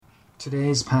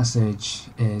Today's passage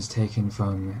is taken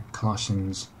from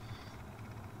Colossians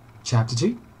chapter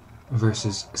 2,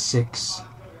 verses 6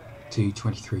 to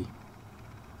 23.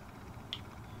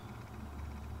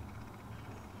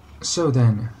 So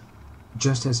then,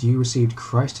 just as you received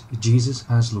Christ Jesus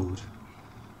as Lord,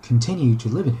 continue to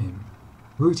live in him,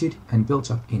 rooted and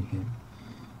built up in him,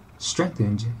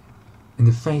 strengthened in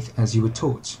the faith as you were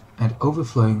taught, and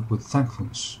overflowing with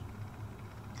thankfulness.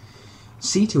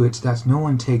 See to it that no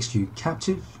one takes you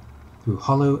captive through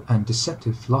hollow and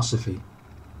deceptive philosophy,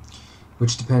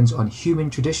 which depends on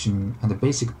human tradition and the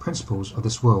basic principles of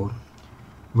this world,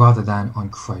 rather than on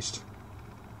Christ.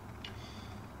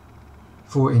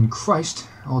 For in Christ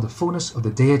all the fullness of the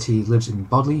deity lives in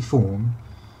bodily form,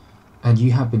 and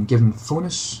you have been given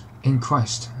fullness in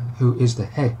Christ, who is the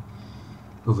head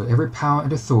over every power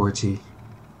and authority.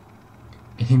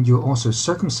 In him you are also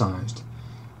circumcised,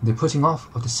 the putting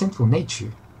off of the sinful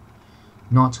nature,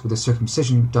 not with the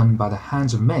circumcision done by the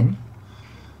hands of men,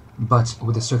 but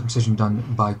with the circumcision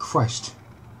done by Christ,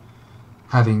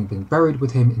 having been buried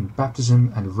with him in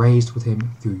baptism and raised with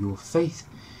him through your faith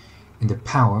in the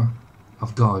power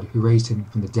of God who raised him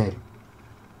from the dead.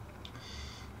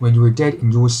 When you were dead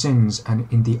in your sins and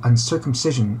in the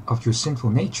uncircumcision of your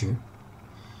sinful nature,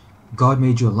 God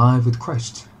made you alive with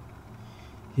Christ.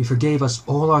 He forgave us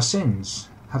all our sins,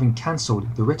 having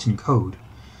cancelled the written code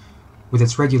with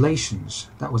its regulations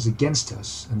that was against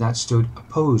us and that stood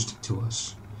opposed to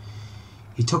us.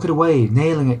 He took it away,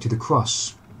 nailing it to the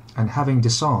cross, and having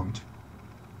disarmed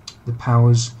the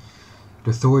powers and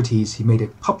authorities, he made a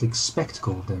public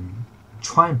spectacle of them,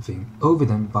 triumphing over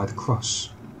them by the cross.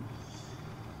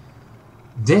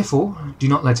 Therefore, do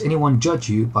not let anyone judge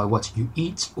you by what you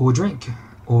eat or drink,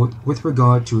 or with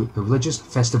regard to a religious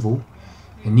festival,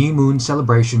 a new moon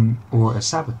celebration, or a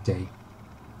Sabbath day.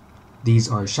 These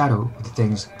are a shadow of the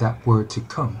things that were to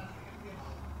come.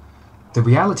 The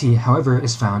reality, however,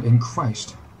 is found in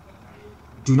Christ.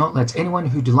 Do not let anyone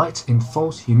who delights in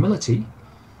false humility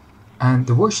and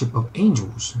the worship of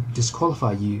angels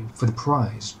disqualify you for the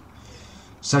prize.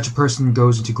 Such a person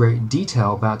goes into great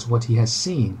detail about what he has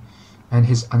seen, and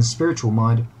his unspiritual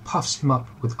mind puffs him up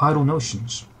with idle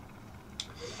notions.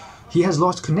 He has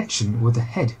lost connection with the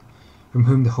head, from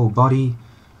whom the whole body,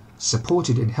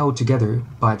 supported and held together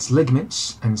by its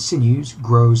ligaments and sinews,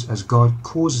 grows as God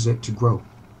causes it to grow.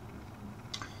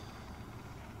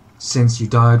 Since you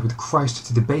died with Christ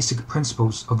to the basic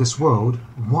principles of this world,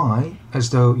 why,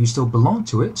 as though you still belong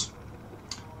to it,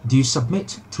 do you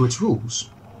submit to its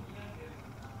rules?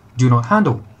 Do not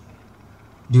handle,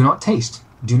 do not taste,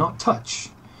 do not touch.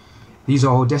 These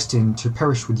are all destined to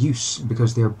perish with use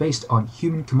because they are based on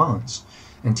human commands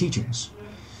and teachings.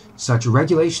 Such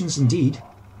regulations, indeed,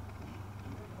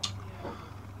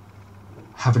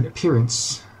 have an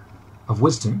appearance of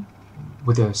wisdom,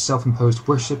 with their self-imposed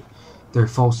worship, their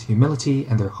false humility,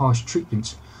 and their harsh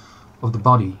treatment of the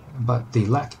body, but they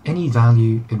lack any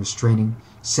value in restraining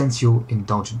sensual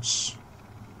indulgence.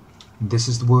 And this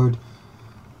is the word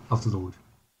of the Lord.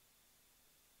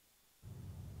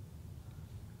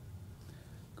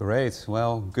 Great.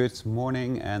 Well, good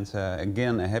morning, and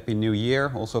again, a happy new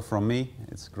year also from me.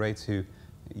 It's great to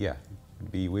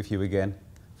be with you again.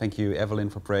 Thank you,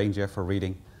 Evelyn, for praying, Jeff, for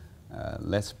reading.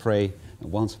 Let's pray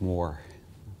once more.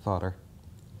 Father,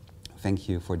 thank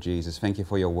you for Jesus. Thank you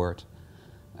for your word.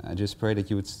 I just pray that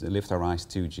you would lift our eyes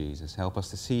to Jesus. Help us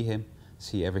to see him,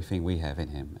 see everything we have in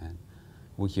him. And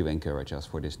would you encourage us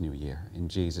for this new year? In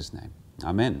Jesus' name.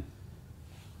 Amen.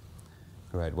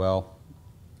 Great. Well,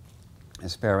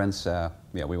 as parents,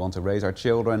 we want to raise our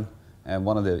children, and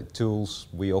one of the tools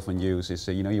we often use is,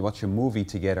 you watch a movie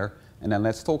together, and then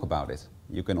let's talk about it.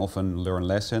 You can often learn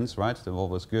lessons, right? What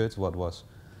was good, what was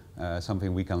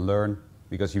something we can learn,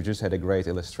 because you just had a great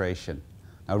illustration.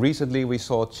 Now, recently we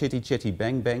saw Chitty Chitty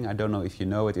Bang Bang. I don't know if you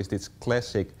know it. It's this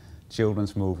classic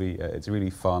children's movie. It's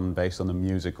really fun, based on a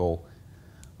musical.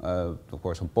 Of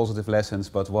course, some positive lessons,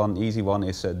 but one easy one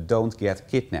is don't get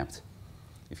kidnapped.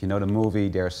 If you know the movie,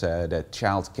 there's the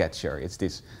child catcher. It's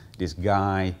this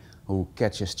guy who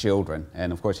catches children.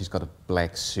 And of course, he's got a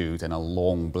black suit and a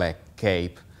long black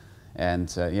cape. And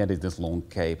this long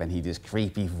cape, and this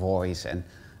creepy voice. And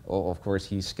of course,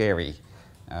 he's scary.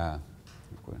 The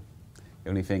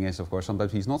only thing is, of course,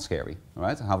 sometimes he's not scary,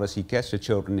 right? How does he catch the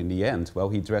children in the end? Well,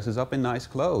 he dresses up in nice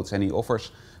clothes, and he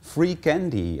offers free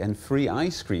candy and free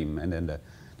ice cream. And then the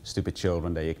stupid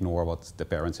children, they ignore what the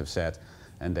parents have said.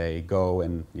 And they go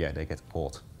and, they get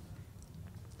caught.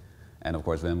 And of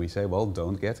course, then we say, well,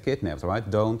 don't get kidnapped, right?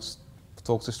 Don't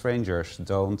talk to strangers.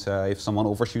 Don't, if someone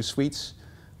offers you sweets,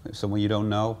 if someone you don't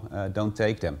know, don't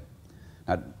take them.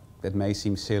 Now, that may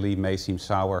seem silly, may seem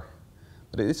sour,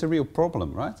 But it's a real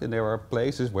problem, right? And there are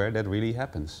places where that really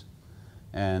happens.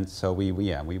 And so we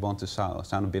want to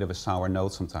sound a bit of a sour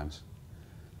note sometimes.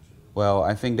 Well,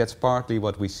 I think that's partly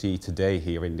what we see today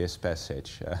here in this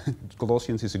passage.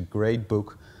 Colossians is a great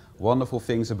book, wonderful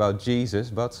things about Jesus,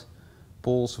 but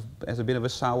Paul has a bit of a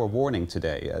sour warning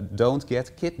today. Don't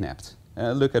get kidnapped.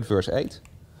 Look at verse 8.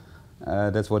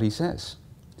 That's what he says.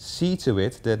 See to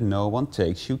it that no one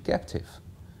takes you captive.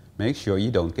 Make sure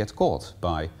you don't get caught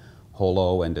by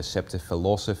hollow and deceptive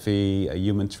philosophy, a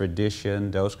human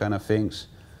tradition, those kind of things.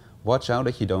 Watch out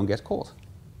that you don't get caught.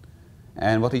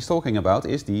 And what he's talking about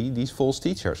is these false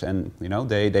teachers, and you know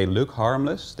they look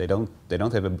harmless. They don't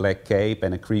have a black cape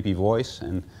and a creepy voice,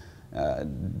 and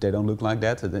they don't look like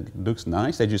that. It looks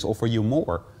nice. They just offer you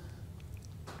more.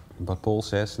 But Paul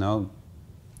says, no,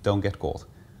 don't get caught,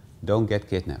 don't get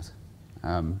kidnapped,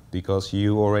 because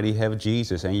you already have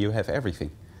Jesus and you have everything.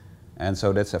 And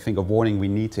so that's, I think, a warning we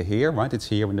need to hear, right? It's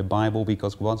here in the Bible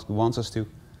because God wants us to.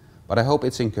 But I hope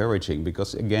it's encouraging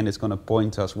because, again, it's going to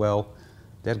point us, well,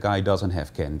 that guy doesn't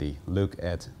have candy. Look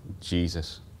at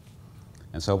Jesus.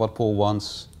 And so what Paul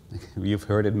wants, you've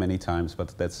heard it many times,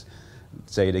 but let's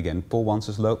say it again. Paul wants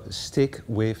us, look, stick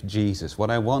with Jesus. What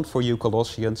I want for you,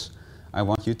 Colossians, I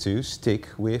want you to stick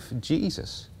with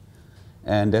Jesus.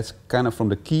 And that's kind of from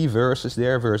the key verses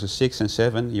there, verses 6 and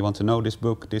 7. You want to know this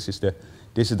book, this is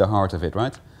the heart of it,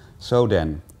 right? So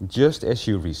then, just as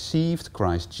you received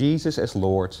Christ Jesus as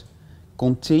Lord,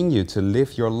 continue to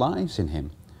live your lives in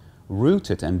Him,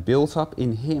 rooted and built up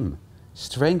in Him,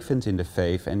 strengthened in the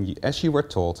faith, and as you were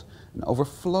taught, and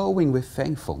overflowing with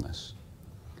thankfulness.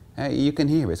 You can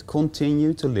hear it.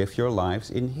 Continue to live your lives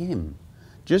in Him.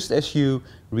 Just as you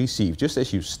received, just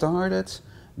as you started,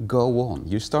 go on.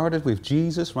 You started with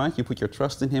Jesus, right? You put your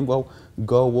trust in Him, well,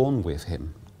 go on with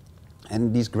Him.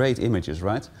 And these great images,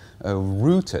 right?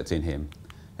 Rooted in Him.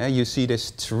 You see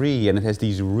this tree and it has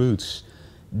these roots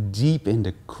deep in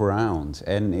the ground,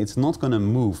 and it's not going to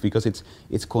move because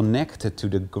it's connected to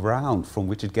the ground from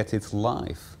which it gets its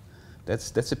life.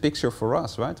 That's a picture for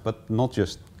us, right? But not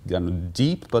just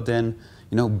deep, but then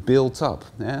built up.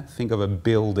 Think of a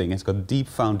building. It's got deep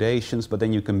foundations, but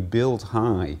then you can build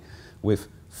high with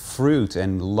fruit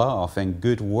and love and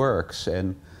good works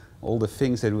and all the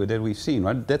things that we've seen,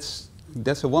 right?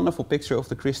 That's a wonderful picture of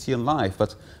the Christian life,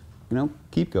 but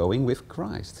keep going with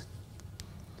Christ.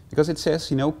 Because it says,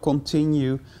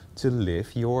 continue to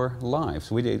live your lives.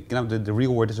 The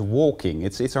real word is walking.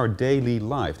 It's our daily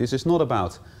life. This is not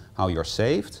about how you're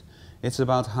saved. It's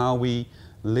about how we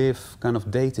live kind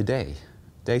of day to day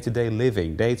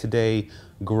living, day to day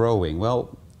growing.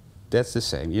 Well, that's the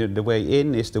same. The way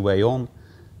in is the way on,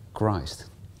 Christ.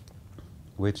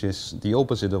 Which is the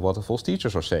opposite of what the false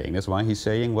teachers are saying. That's why he's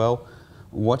saying, well,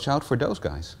 watch out for those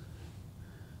guys.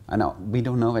 I know, we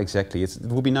don't know exactly. It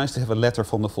would be nice to have a letter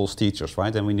from the false teachers,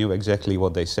 right? And we knew exactly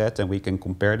what they said and we can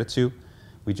compare the two.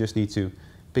 We just need to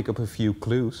pick up a few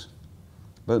clues.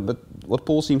 But what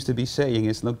Paul seems to be saying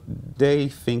is, look, they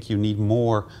think you need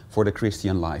more for the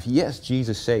Christian life. Yes,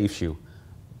 Jesus saves you,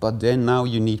 but then now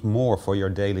you need more for your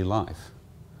daily life.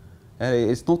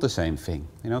 It's not the same thing.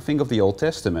 Think of the Old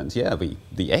Testament. Yeah,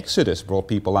 the Exodus brought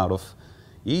people out of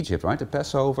Egypt, right? The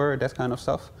Passover, that kind of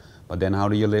stuff. But then how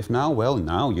do you live now? Well,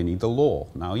 now you need the law.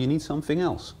 Now you need something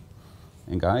else.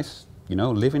 And guys,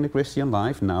 living the Christian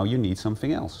life, now you need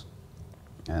something else.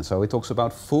 And so it talks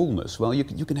about fullness. Well, you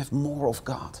can have more of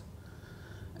God.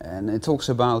 And it talks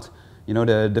about,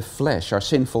 the flesh, our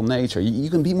sinful nature. You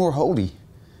can be more holy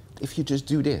if you just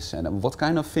do this. And what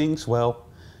kind of things? Well,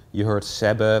 you heard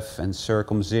Sabbath and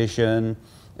circumcision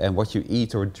and what you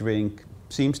eat or drink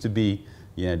seems to be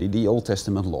the Old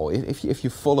Testament law. If you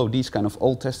follow these kind of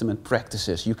Old Testament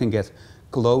practices, you can get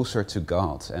closer to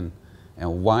God. And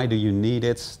why do you need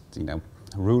it?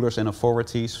 Rulers and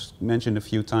authorities mentioned a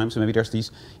few times. Maybe there's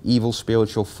these evil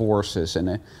spiritual forces,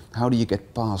 and how do you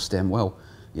get past them? Well,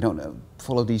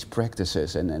 follow these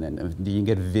practices, and you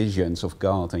get visions of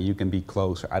God, and you can be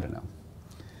closer. I don't know,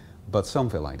 but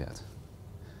something like that.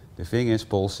 The thing is,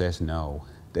 Paul says no.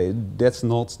 That's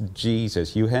not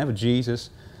Jesus. You have Jesus.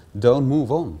 Don't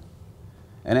move on.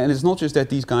 And it's not just that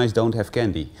these guys don't have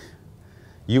candy.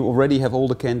 You already have all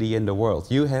the candy in the world.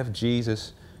 You have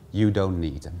Jesus. You don't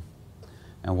need him.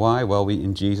 And why? Well,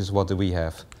 in Jesus, what do we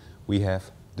have? We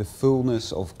have the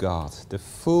fullness of God. The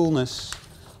fullness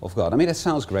of God. I mean, that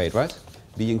sounds great, right?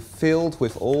 Being filled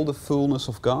with all the fullness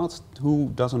of God.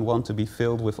 Who doesn't want to be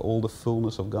filled with all the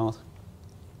fullness of God?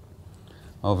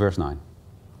 Oh, verse 9.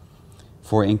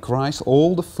 For in Christ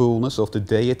all the fullness of the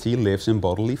deity lives in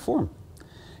bodily form.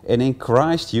 And in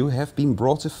Christ you have been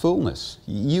brought to fullness.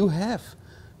 You have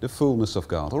the fullness of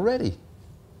God already.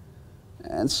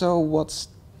 And so what's,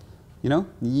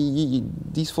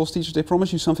 these false teachers, they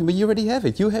promise you something, but you already have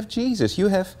it. You have Jesus. You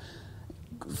have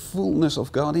fullness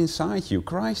of God inside you,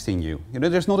 Christ in you.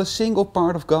 There's not a single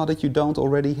part of God that you don't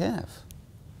already have.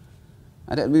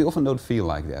 And we often don't feel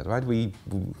like that, right?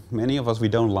 Many of us, we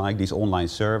don't like these online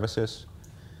services.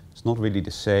 It's not really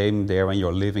the same there in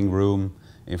your living room,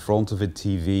 in front of a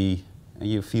TV, and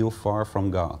you feel far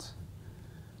from God.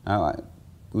 Now,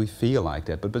 we feel like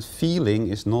that, but feeling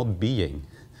is not being.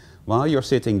 While you're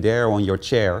sitting there on your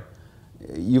chair,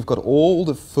 you've got all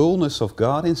the fullness of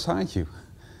God inside you.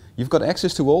 You've got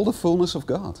access to all the fullness of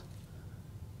God.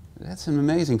 That's an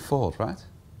amazing thought, right?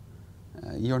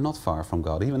 You're not far from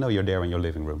God, even though you're there in your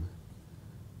living room.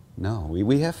 No,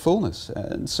 we have fullness.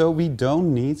 And so we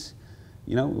don't need,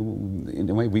 in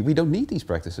a way, we don't need these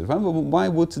practices. Why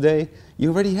would today? You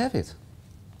already have it.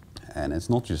 And it's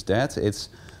not just that, it's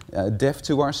death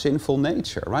to our sinful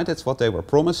nature, right? That's what they were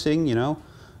promising,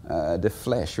 the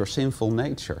flesh, your sinful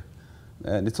nature.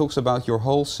 And it talks about your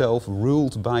whole self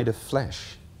ruled by the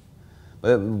flesh.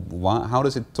 How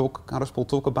does Paul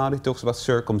talk about it? He talks about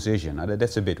circumcision. Now,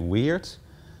 that's a bit weird.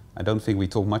 I don't think we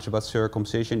talk much about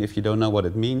circumcision. If you don't know what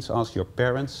it means, ask your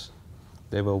parents.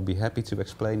 They will be happy to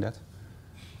explain that.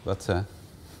 But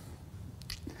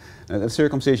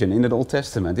circumcision in the Old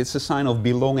Testament, it's a sign of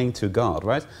belonging to God,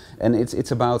 right? And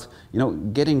it's about,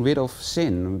 getting rid of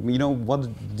sin. What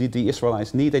did the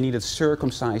Israelites need? They needed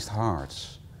circumcised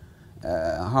hearts.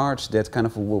 Hearts that kind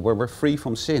of were free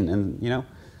from sin. And,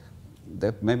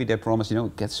 maybe they promise,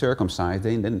 get circumcised,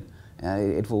 then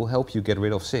it will help you get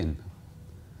rid of sin.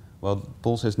 Well,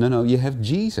 Paul says, no, you have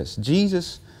Jesus.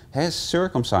 Jesus has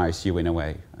circumcised you in a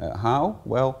way. How?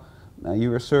 Well, you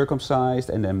were circumcised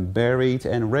and then buried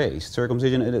and raised.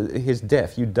 Circumcision, his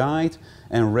death. You died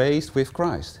and raised with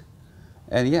Christ.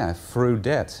 And through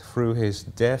that, through his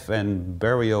death and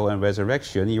burial and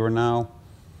resurrection, you are now,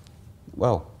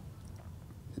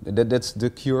 that's the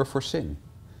cure for sin.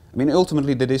 I mean,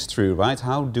 ultimately that is true, right?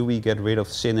 How do we get rid of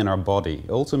sin in our body?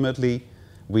 Ultimately,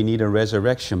 we need a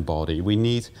resurrection body. We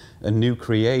need a new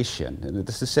creation. And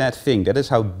that's the sad thing. That is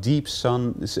how deep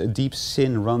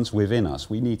sin runs within us.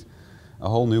 We need a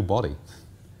whole new body.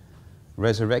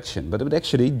 Resurrection. But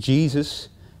actually, Jesus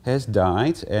has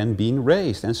died and been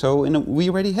raised. And so we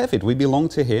already have it. We belong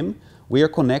to him. We are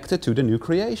connected to the new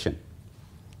creation.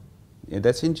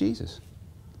 That's in Jesus.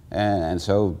 And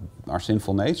so our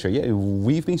sinful nature,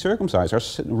 we've been circumcised. Our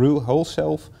whole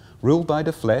self, ruled by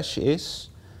the flesh, is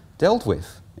dealt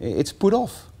with. It's put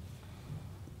off.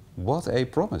 What a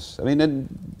promise. I mean,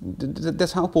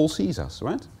 that's how Paul sees us,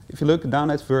 right? If you look down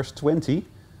at verse 20,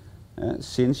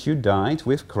 since you died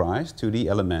with Christ to the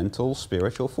elemental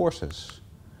spiritual forces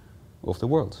of the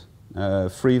world.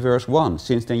 3 verse 1,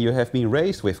 since then you have been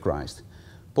raised with Christ.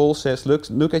 Paul says,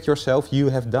 look at yourself, you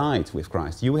have died with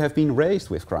Christ. You have been raised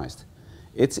with Christ.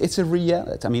 It's a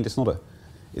reality. I mean, it's not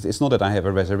that I have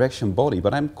a resurrection body,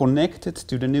 but I'm connected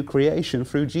to the new creation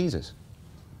through Jesus.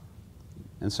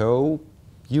 And so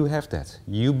you have that.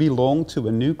 You belong to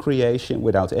a new creation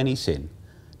without any sin.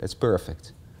 That's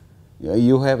perfect.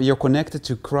 You're connected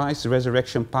to Christ's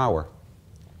resurrection power.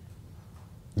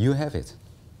 You have it.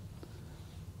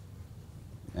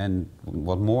 And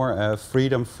what more?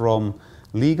 Freedom from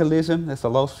legalism. That's the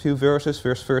last few verses,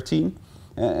 verse 13.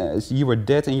 You were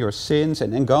dead in your sins,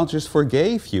 and God just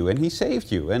forgave you, and he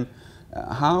saved you. And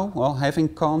how? Well, having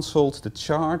cancelled the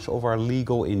charge of our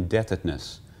legal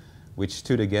indebtedness, which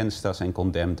stood against us and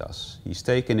condemned us. He's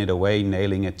taken it away,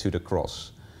 nailing it to the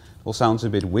cross. Well, sounds a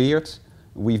bit weird.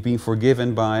 We've been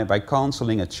forgiven by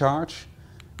cancelling a charge.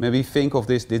 Maybe think of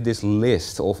this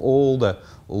list of all the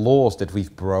laws that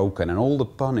we've broken and all the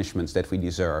punishments that we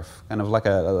deserve. Kind of like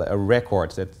a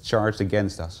record that's charged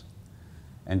against us.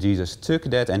 And Jesus took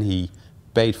that and he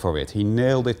paid for it. He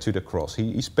nailed it to the cross.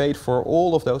 He's paid for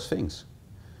all of those things.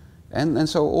 And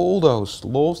so all those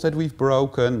laws that we've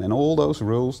broken and all those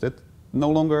rules that no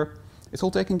longer, it's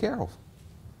all taken care of.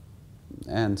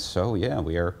 And so,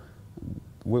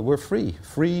 we're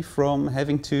free from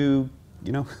having to,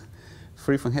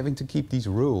 free from having to keep these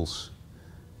rules,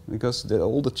 because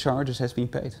all the charges has been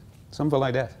paid, something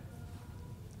like that.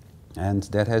 And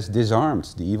that has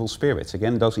disarmed the evil spirits.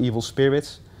 Again, those evil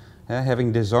spirits,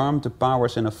 having disarmed the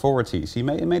powers and authorities, he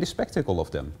made a spectacle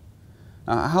of them.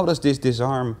 How does this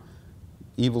disarm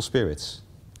evil spirits?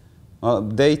 Well,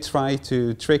 they try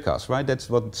to trick us, right? That's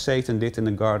what Satan did in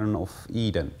the Garden of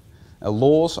Eden.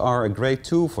 Laws are a great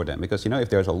tool for them, because if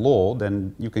there's a law,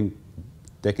 then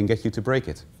they can get you to break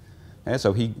it.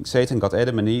 So Satan got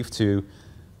Adam and Eve to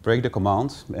break the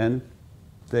command, and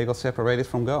they got separated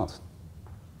from God.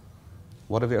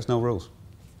 What if there's no rules?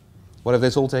 What if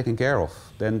that's all taken care of?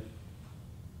 Then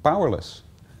powerless.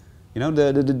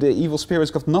 The evil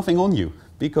spirits got nothing on you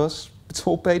because it's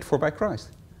all paid for by Christ.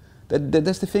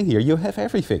 That's the thing here. You have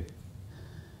everything.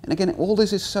 And again, all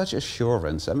this is such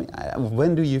assurance. I mean,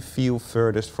 when do you feel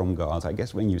furthest from God? I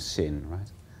guess when you sin,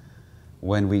 right?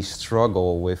 When we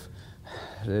struggle with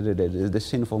the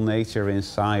sinful nature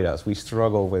inside us. We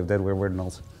struggle with that we're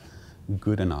not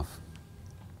good enough.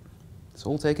 It's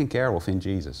all taken care of in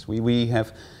Jesus. We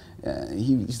have,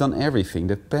 He's done everything.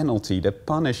 The penalty, the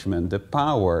punishment, the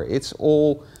power, it's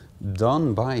all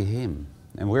done by Him.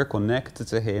 And we're connected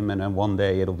to Him, and then one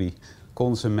day it'll be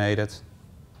consummated.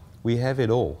 We have it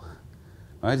all.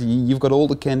 Right? You've got all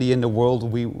the candy in the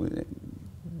world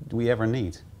we ever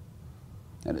need.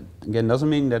 And again, doesn't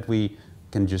mean that we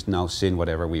can just now sin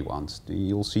whatever we want.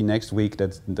 You'll see next week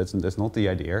that's not the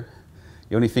idea.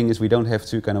 The only thing is we don't have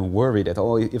to kind of worry that,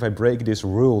 oh, if I break this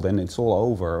rule, then it's all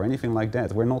over, or anything like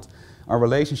that. Our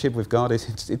relationship with God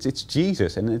it's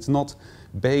Jesus, and it's not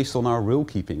based on our rule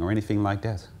keeping or anything like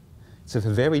that. It's a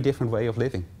very different way of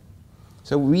living.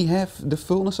 So we have the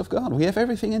fullness of God. We have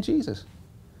everything in Jesus.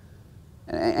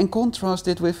 And contrast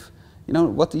it with,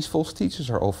 what these false teachers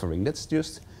are offering. That's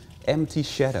just empty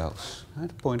shadows.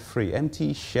 Right? Point 3,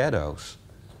 empty shadows.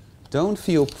 Don't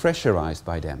feel pressurized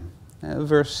by them.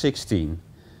 Verse 16.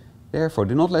 Therefore,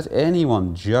 do not let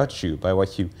anyone judge you by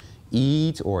what you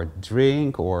eat or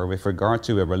drink, or with regard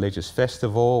to a religious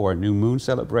festival or a new moon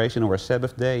celebration or a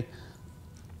Sabbath day.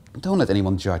 Don't let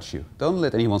anyone judge you. Don't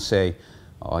let anyone say,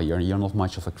 oh, you're not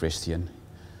much of a Christian.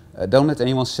 Don't let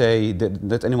anyone say,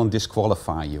 let anyone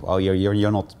disqualify you. Oh,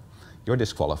 you're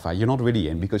disqualified. You're not really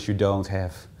in because you don't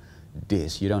have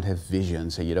this. You don't have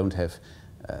visions, and you don't have,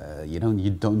 you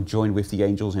don't join with the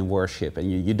angels in worship,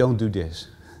 and you don't do this.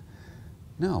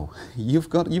 No, you've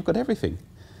got everything.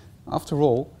 After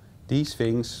all, these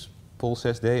things, Paul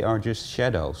says, they are just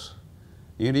shadows.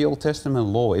 In the Old Testament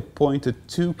law, it pointed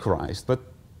to Christ, but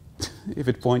if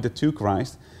it pointed to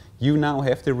Christ, you now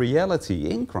have the reality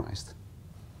in Christ.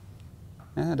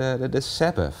 The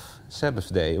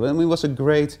Sabbath day. Well, it was a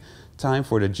great time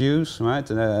for the Jews, right?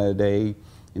 They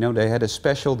had a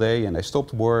special day, and they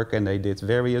stopped work, and they did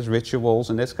various rituals,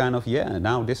 and that's kind of,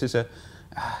 now this is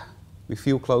we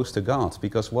feel close to God,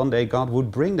 because one day God would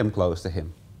bring them close to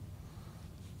Him.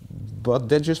 But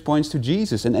that just points to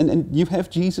Jesus, and you have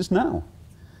Jesus now,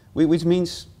 which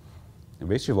means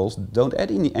rituals don't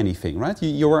add anything, right?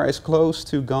 You are as close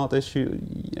to God as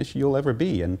you'll ever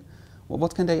be, and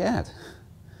what can they add?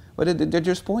 Well, they're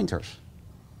just pointers.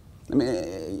 I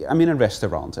mean, I'm in a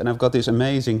restaurant, and I've got this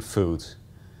amazing food,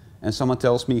 and someone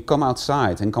tells me, come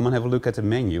outside and come and have a look at the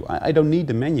menu. I don't need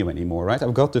the menu anymore, right?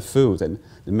 I've got the food, and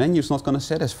the menu's not going to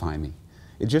satisfy me.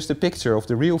 It's just a picture of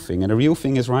the real thing, and the real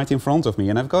thing is right in front of me,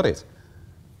 and I've got it.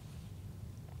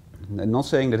 I'm not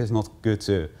saying that it's not good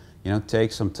to,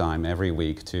 take some time every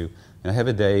week to have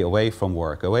a day away from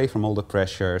work, away from all the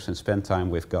pressures, and spend time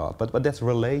with God. But that's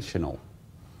relational.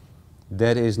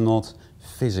 That is not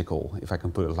physical, if I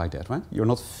can put it like that, right? You're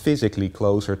not physically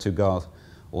closer to God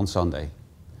on Sunday.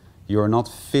 You're not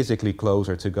physically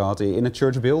closer to God in a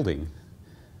church building.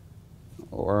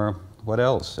 Or what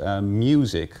else?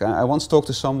 Music. I once talked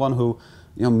to someone who,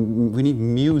 we need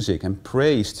music and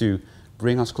praise to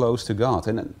bring us close to God.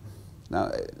 And now,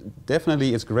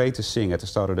 definitely it's great to sing at the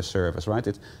start of the service, right?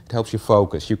 It helps you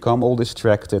focus. You come all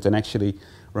distracted and actually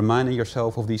reminding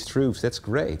yourself of these truths. That's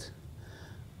great.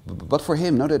 But for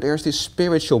him, there's this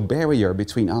spiritual barrier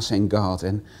between us and God.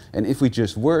 And if we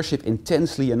just worship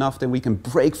intensely enough, then we can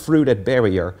break through that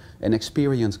barrier and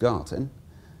experience God. And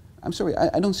I'm sorry,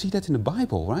 I don't see that in the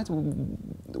Bible, right?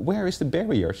 Where is the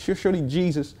barrier? Surely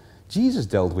Jesus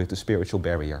dealt with the spiritual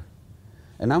barrier.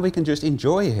 And now we can just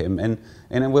enjoy Him.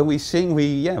 And when we sing,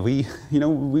 we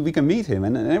can meet Him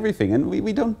and everything. And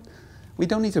we don't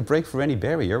need to break through any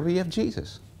barrier. We have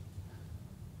Jesus.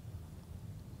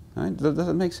 Right? Does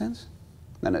that make sense?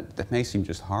 Now, that may seem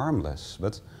just harmless,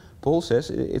 but Paul says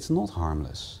it's not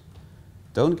harmless.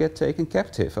 Don't get taken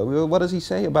captive. What does he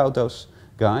say about those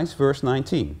guys? Verse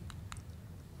 19.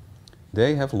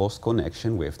 They have lost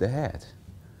connection with the head,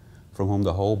 from whom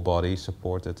the whole body,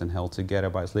 supported and held together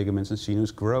by its ligaments and sinews,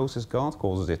 grows as God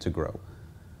causes it to grow.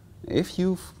 If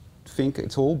you think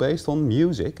it's all based on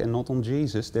music and not on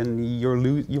Jesus, then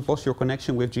you've lost your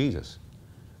connection with Jesus.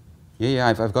 Yeah,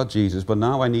 I've got Jesus, but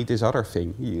now I need this other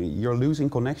thing. You're losing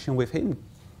connection with Him,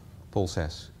 Paul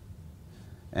says.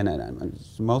 And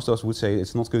most of us would say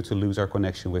it's not good to lose our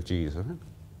connection with Jesus. Right?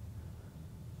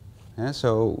 Yeah,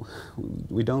 so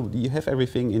you have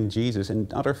everything in Jesus,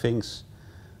 and other things,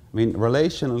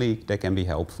 relationally they can be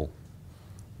helpful.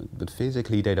 But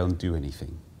physically they don't do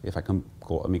anything. If I can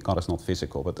call, I mean, God is not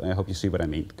physical, but I hope you see what I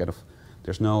mean. Kind of,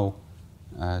 there's no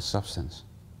substance.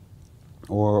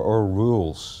 Or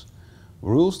rules.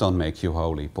 Rules don't make you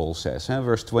holy, Paul says.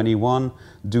 Verse 21,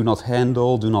 do not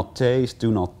handle, do not taste,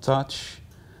 do not touch.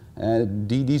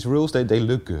 These rules, they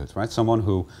look good, right? Someone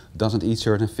who doesn't eat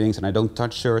certain things, and I don't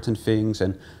touch certain things,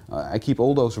 and I keep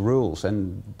all those rules.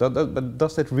 And but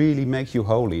does that really make you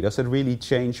holy? Does that really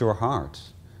change your heart?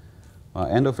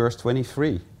 End of verse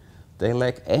 23. They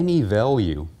lack any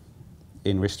value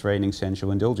in restraining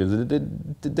sensual indulgence.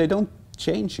 They don't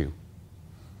change you.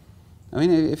 I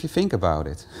mean, if you think about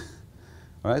it,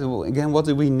 right? Well, again, what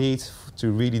do we need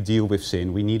to really deal with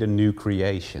sin? We need a new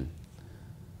creation.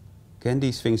 Can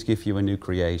these things give you a new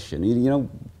creation? You know,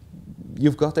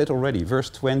 you've got that already. Verse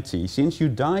 20, since you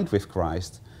died with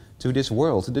Christ to this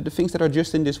world, the things that are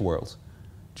just in this world,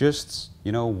 just,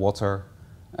 you know, water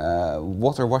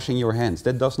washing your hands,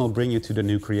 that does not bring you to the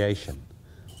new creation.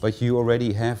 But you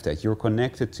already have that. You're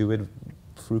connected to it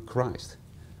through Christ.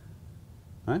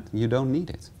 Right? You don't need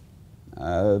it.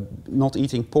 Not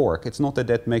eating pork, it's not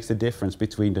that makes the difference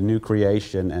between the new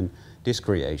creation and this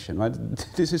creation. Right?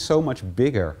 This is so much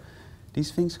bigger.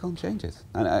 These things can't change it.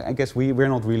 And I guess we're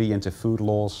not really into food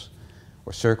laws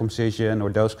or circumcision or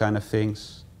those kind of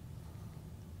things.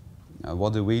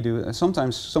 What do we do?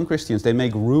 Sometimes some Christians, they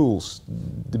make rules,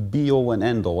 the be-all and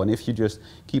end-all. And if you just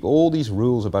keep all these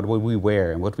rules about what we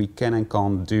wear and what we can and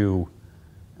can't do,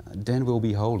 then we'll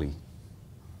be holy.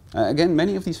 Again,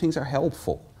 many of these things are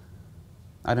helpful.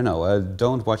 I don't know,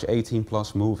 don't watch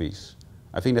 18+ movies.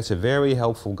 I think that's a very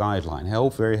helpful guideline,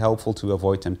 very helpful to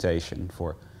avoid temptation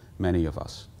for many of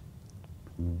us.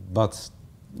 But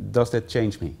does that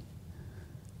change me?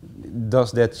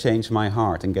 Does that change my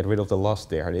heart and get rid of the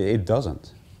lust there? It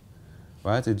doesn't.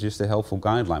 Right? It's just a helpful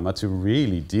guideline. But to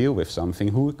really deal with something,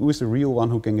 who is the real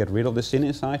one who can get rid of the sin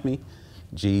inside me?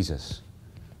 Jesus.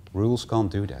 Rules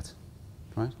can't do that.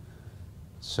 Right?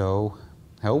 So,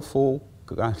 helpful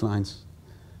guidelines,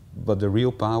 but the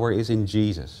real power is in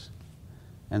Jesus.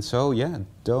 And so, yeah,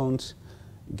 don't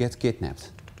get kidnapped.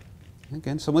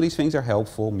 Again, some of these things are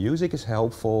helpful. Music is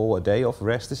helpful. A day of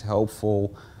rest is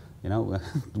helpful. You know,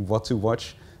 what to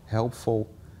watch, helpful.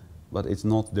 But it's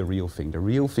not the real thing. The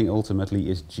real thing ultimately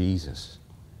is Jesus.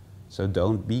 So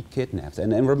don't be kidnapped.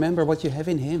 And remember what you have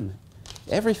in Him.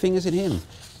 Everything is in Him.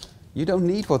 You don't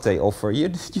need what they offer. You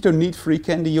don't need free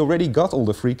candy. You already got all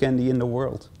the free candy in the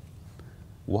world.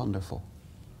 Wonderful.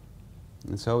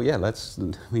 And so, yeah, let's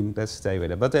stay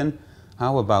with it. But then,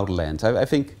 how about Lent? I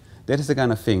think that is the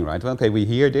kind of thing, right? Well, okay, we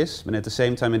hear this, but at the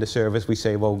same time in the service we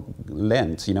say, well,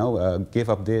 Lent, you know, give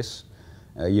up this.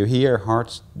 You hear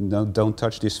don't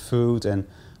touch this food and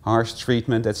harsh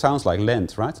treatment. That sounds like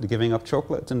Lent, right? The giving up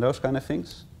chocolate and those kind of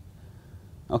things.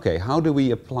 Okay, how do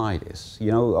we apply this?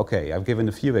 You know, okay, I've given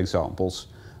a few examples.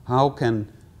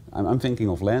 I'm thinking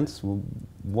of Lent.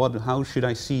 How should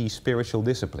I see spiritual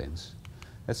disciplines?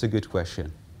 That's a good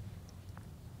question.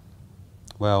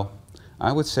 Well,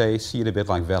 I would say see it a bit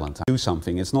like Valentine. Do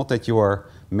something. It's not that your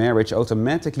marriage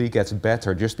automatically gets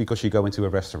better just because you go into a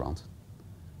restaurant.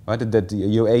 Right? That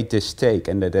you ate this steak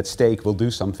and that steak will do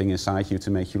something inside you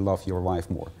to make you love your wife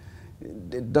more.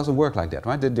 It doesn't work like that,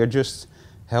 right? They're just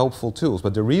helpful tools.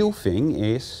 But the real thing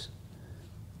is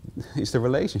the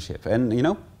relationship. And, you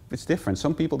know, it's different.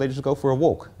 Some people, they just go for a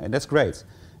walk, and that's great.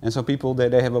 And some people,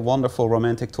 they have a wonderful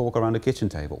romantic talk around the kitchen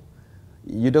table.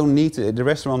 You don't need to, the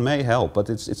restaurant may help, but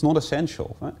it's not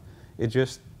essential, right? It's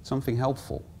just something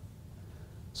helpful.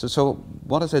 So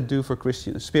what does that do for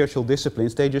Christian spiritual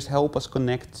disciplines? They just help us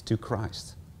connect to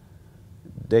Christ.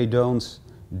 They don't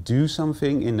do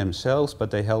something in themselves,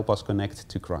 but they help us connect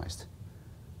to Christ.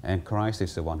 And Christ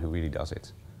is the one who really does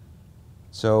it.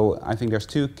 So I think there's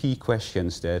two key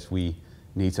questions that we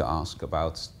need to ask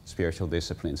about spiritual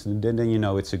disciplines. And then you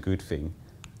know it's a good thing.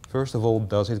 First of all,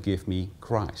 does it give me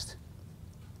Christ?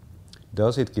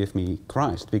 Does it give me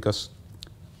Christ? Because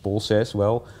Paul says,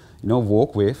 well, you know,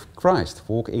 walk with Christ,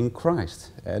 walk in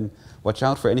Christ, and watch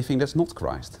out for anything that's not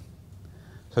Christ.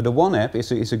 So the one app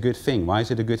is a good thing. Why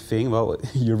is it a good thing? Well,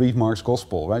 you read Mark's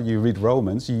Gospel, right? You read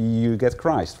Romans, you get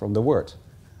Christ from the Word.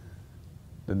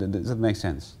 Does that make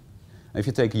sense? If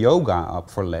you take yoga up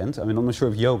for Lent, I mean, I'm not sure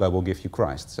if yoga will give you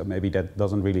Christ, so maybe that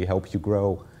doesn't really help you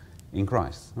grow in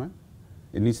Christ, right?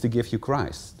 It needs to give you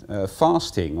Christ.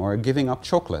 Fasting or giving up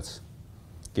chocolate,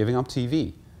 giving up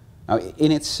TV. Now,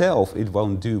 in itself, it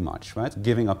won't do much, right?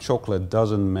 Giving up chocolate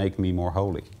doesn't make me more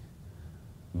holy.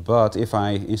 But if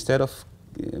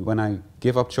when I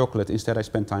give up chocolate, instead I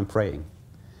spend time praying.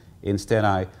 Instead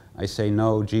I say,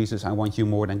 no, Jesus, I want you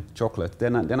more than chocolate.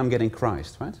 Then I'm getting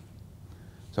Christ, right?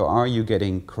 So are you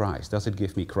getting Christ? Does it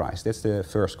give me Christ? That's the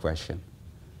first question.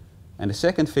 And the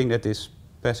second thing that this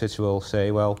passage will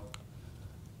say, well,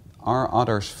 are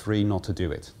others free not to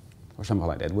do it? Or something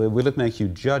like that. Will it make you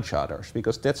judge others?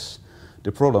 Because that's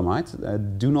the problem, right?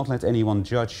 Do not let anyone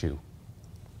judge you.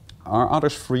 Are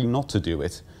others free not to do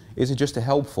it? Is it just a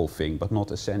helpful thing, but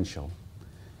not essential?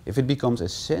 If it becomes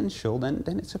essential, then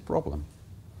it's a problem.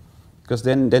 Because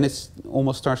then it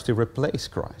almost starts to replace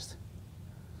Christ.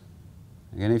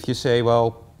 And if you say,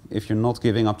 well, if you're not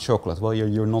giving up chocolate, well,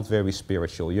 you're not very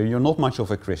spiritual. You're not much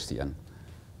of a Christian.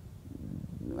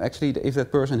 Actually, if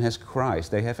that person has Christ,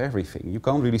 they have everything. You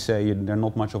can't really say they're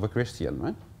not much of a Christian,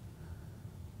 right?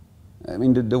 I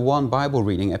mean, the one Bible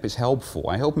reading app is helpful.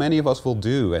 I hope many of us will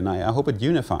do, and I hope it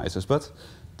unifies us. But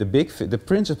the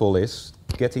principle is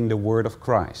getting the word of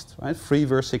Christ, right? 3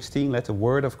 verse 16, let the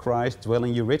word of Christ dwell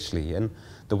in you richly. And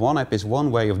the one app is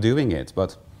one way of doing it,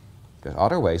 but there's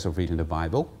other ways of reading the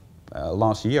Bible.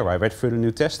 Last year I read through the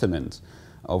New Testament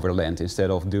over Lent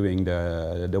instead of doing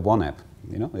the one app.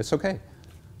 You know, it's okay.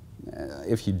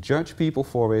 If you judge people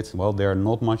for it, well, they're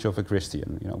not much of a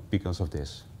Christian, you know, because of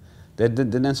this.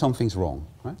 Then something's wrong,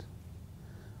 right?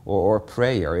 Or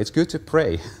prayer. It's good to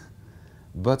pray,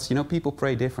 but you know, people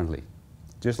pray differently.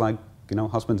 Just like, you know,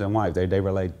 husband and wife, they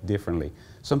relate differently.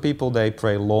 Some people, they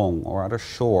pray long, or others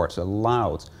short,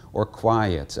 loud, or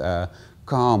quiet,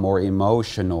 calm or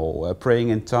emotional, praying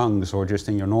in tongues or just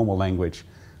in your normal language.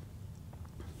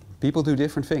 People do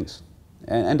different things,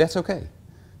 and that's okay.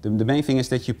 The main thing is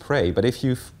that you pray. But if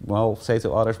you, well, say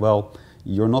to others, well,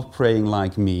 you're not praying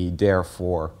like me,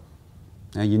 therefore,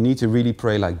 you need to really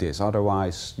pray like this,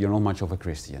 otherwise you're not much of a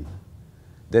Christian.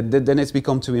 Then it's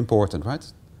become too important, right?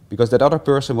 Because that other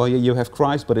person, well, you have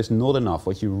Christ, but it's not enough.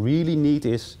 What you really need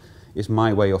is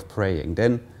my way of praying.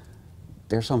 Then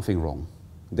there's something wrong.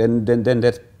 Then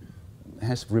that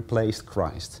has replaced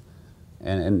Christ.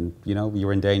 And you know,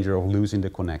 you're in danger of losing the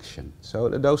connection. So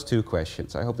those two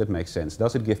questions, I hope that makes sense.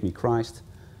 Does it give me Christ?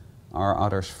 Are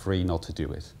others free not to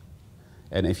do it?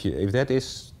 And if that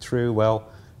is true, well,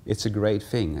 it's a great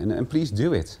thing. And please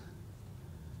do it.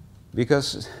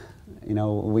 Because, you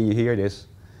know, when you hear this,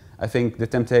 I think the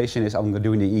temptation is I'm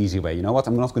doing the easy way. You know what?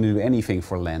 I'm not going to do anything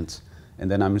for Lent. And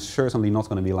then I'm certainly not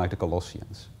going to be like the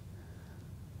Colossians.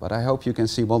 But I hope you can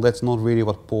see, well, that's not really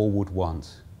what Paul would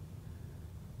want.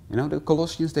 You know, the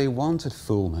Colossians, they wanted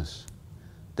fullness.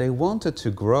 They wanted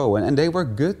to grow, and they were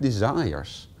good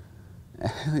desires.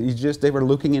 They were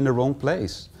looking in the wrong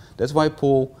place. That's why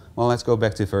Paul, well, let's go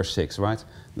back to verse 6, right?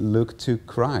 Look to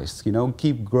Christ, you know,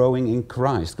 keep growing in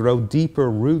Christ, grow deeper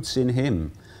roots in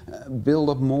Him, build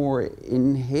up more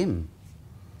in Him.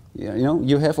 You know,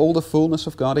 you have all the fullness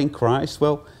of God in Christ,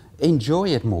 well, enjoy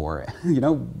it more, you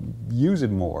know, use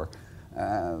it more.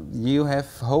 You have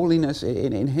holiness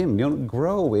in Him. You know,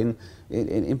 grow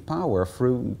in power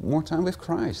through more time with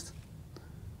Christ.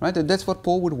 Right? That's what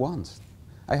Paul would want.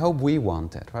 I hope we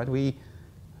want that, right?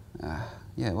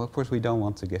 Yeah, well, of course we don't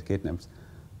want to get kidnapped.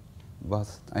 But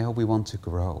I hope we want to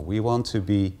grow. We want to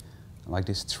be like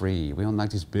this tree. We want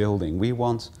like this building. We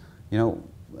want, you know,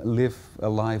 live a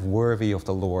life worthy of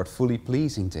the Lord, fully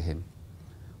pleasing to Him.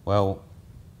 Well,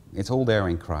 it's all there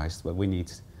in Christ, but we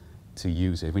need to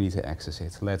use it. We need to access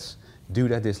it. Let's do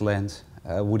that this Lent.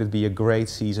 Would it be a great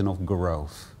season of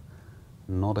growth,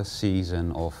 not a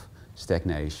season of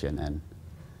stagnation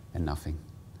and nothing?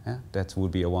 Yeah? That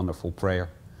would be a wonderful prayer.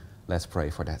 Let's pray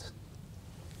for that.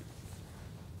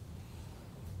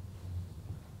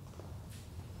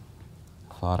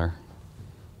 Father,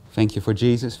 thank you for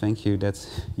Jesus. Thank you that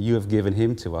you have given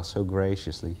Him to us so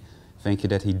graciously. Thank you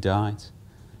that He died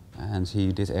and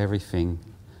He did everything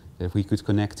that we could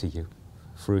connect to you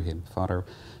through Him. Father,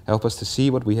 help us to see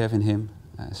what we have in Him,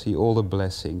 see all the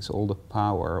blessings, all the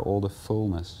power, all the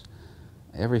fullness,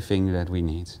 everything that we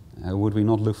need. Would we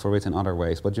not look for it in other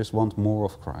ways, but just want more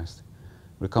of Christ?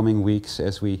 The coming weeks,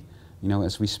 as we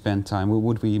spend time,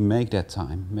 would we make that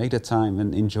time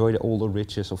and enjoy all the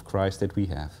riches of Christ that we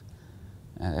have,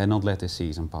 and not let this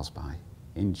season pass by.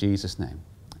 In Jesus' name,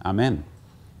 Amen.